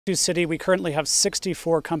Tatu City, we currently have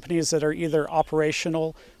 64 companies that are either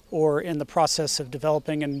operational or in the process of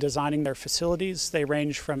developing and designing their facilities. They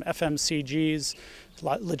range from FMCGs,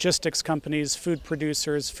 logistics companies, food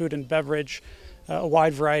producers, food and beverage, a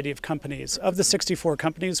wide variety of companies. Of the 64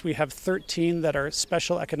 companies, we have 13 that are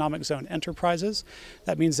special economic zone enterprises.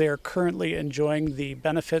 That means they are currently enjoying the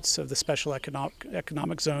benefits of the special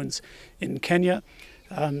economic zones in Kenya.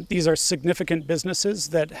 These are significant businesses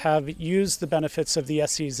that have used the benefits of the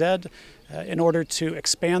SEZ in order to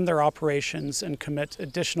expand their operations and commit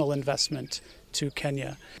additional investment to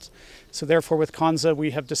Kenya. So therefore, with Konza,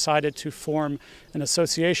 we have decided to form an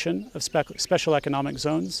association of special economic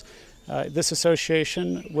zones. This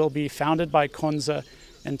association will be founded by Konza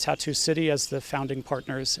and Tatu City as the founding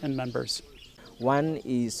partners and members. One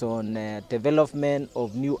is on development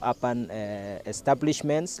of new urban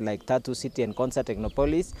establishments like Tatu City and Konza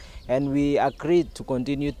Technopolis, and we agreed to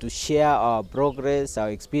continue to share our progress, our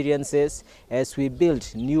experiences as we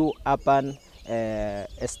build new urban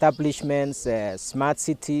establishments, smart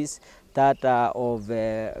cities that are of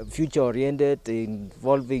future-oriented,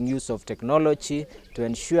 involving use of technology to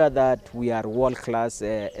ensure that we are world-class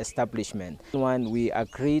establishment. One, we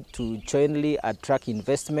agreed to jointly attract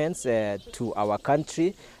investments to our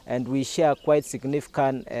country, and we share quite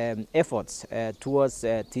significant efforts towards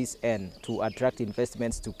this end to attract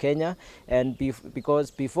investments to Kenya. And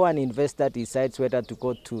because before an investor decides whether to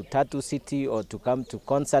go to Tatu City or to come to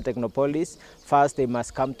Konza Technopolis, first they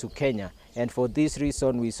must come to Kenya. And for this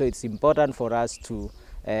reason, we saw it's important for us to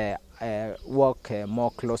work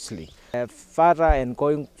more closely. Further and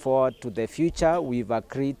going forward to the future, we've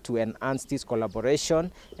agreed to enhance this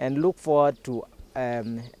collaboration and look forward to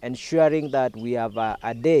ensuring that we have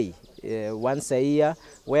a day once a year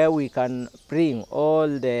where we can bring all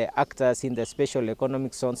the actors in the special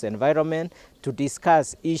economic zones environment to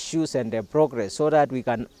discuss issues and their progress so that we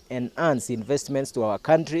can enhance investments to our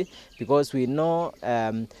country, because we know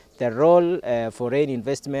the role foreign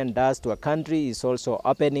investment does to a country is also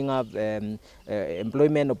opening up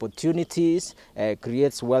employment opportunities,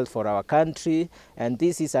 creates wealth for our country, and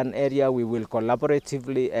this is an area we will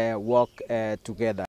collaboratively work together.